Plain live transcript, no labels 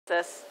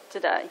this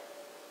today?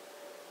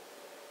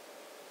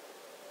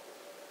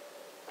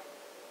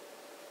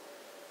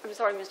 I'm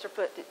sorry, Mr.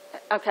 Foote.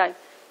 Okay.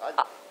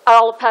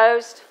 All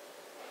opposed?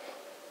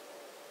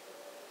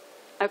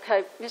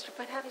 Okay. Mr.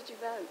 Foote, how did you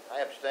vote?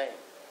 I abstain.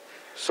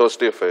 So it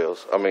still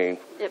fails. I mean,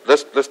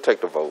 let's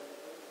take the vote.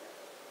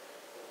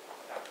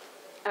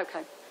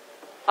 Okay.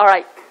 All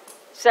right.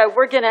 So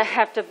we're going to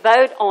have to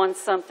vote on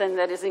something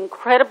that is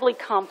incredibly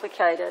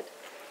complicated,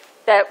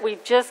 that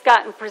we've just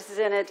gotten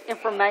presented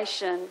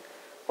information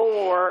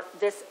for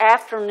this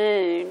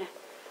afternoon,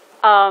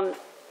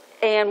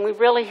 and we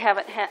really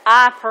haven't had,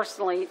 I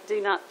personally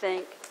do not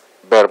think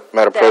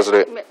Madam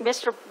President.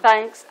 Mr.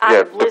 Banks, I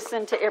have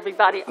listened to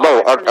everybody all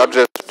No, I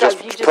afternoon. just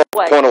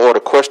point of order.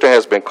 Question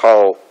has been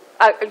called.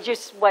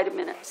 Just wait a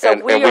minute. So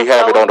and we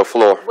have it on the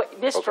floor.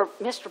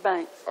 Mr.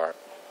 Banks. All right.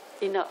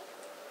 Enough.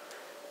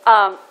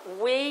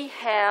 We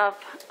have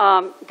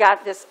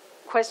got this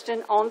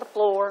question on the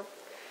floor,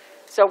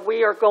 so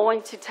we are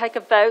going to take a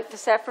vote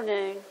this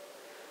afternoon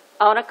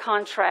on a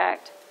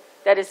contract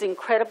that is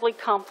incredibly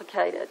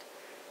complicated,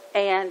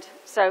 and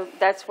so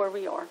that's where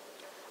we are.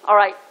 All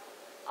right,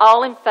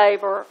 all in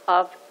favor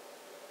of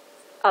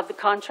the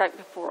contract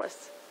before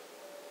us,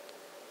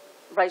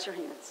 raise your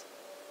hands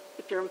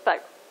if you're in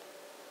favor.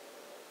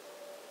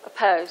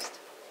 Opposed?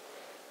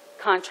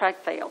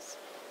 Contract fails.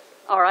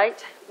 All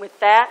right, with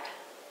that,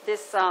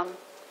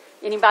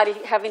 anybody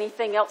have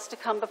anything else to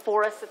come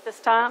before us at this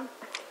time?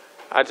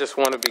 I just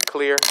want to be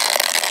clear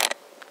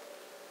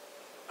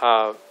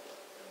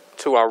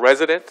to our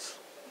residents,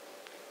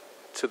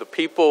 to the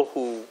people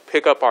who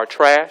pick up our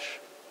trash,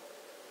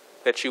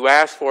 that you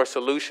asked for a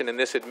solution, and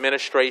this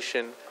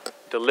administration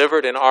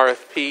delivered an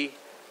RFP,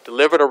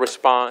 delivered a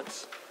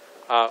response.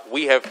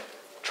 We have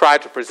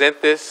tried to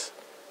present this,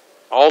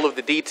 all of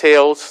the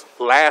details,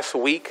 last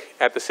week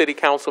at the City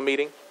Council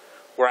meeting.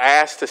 We're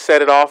asked to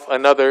set it off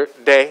another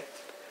day.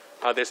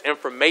 There's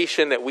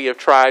information that we have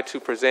tried to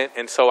present,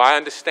 and so I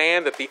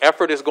understand that the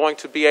effort is going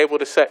to be able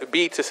to say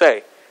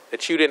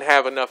that you didn't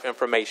have enough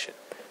information.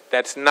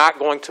 That's not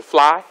going to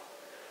fly.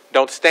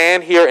 Don't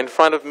stand here in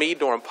front of me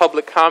during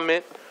public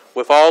comment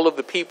with all of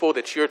the people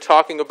that you're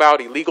talking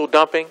about illegal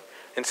dumping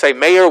and say,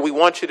 Mayor, we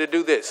want you to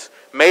do this.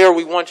 Mayor,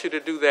 we want you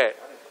to do that.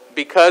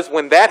 Because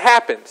when that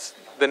happens,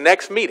 the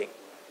next meeting,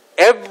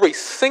 every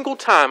single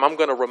time I'm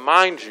going to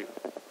remind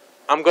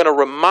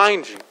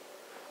you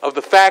of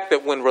the fact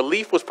that when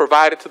relief was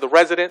provided to the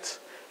residents,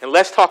 and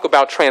let's talk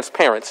about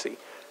transparency,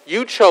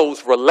 you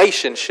chose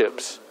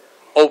relationships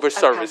over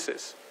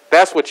services.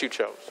 That's what you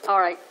chose. All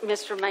right,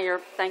 Mr. Mayor,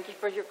 thank you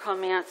for your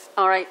comments.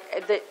 All right,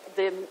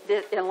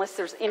 unless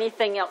there's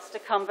anything else to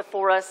come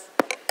before us,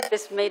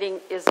 this meeting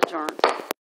is adjourned.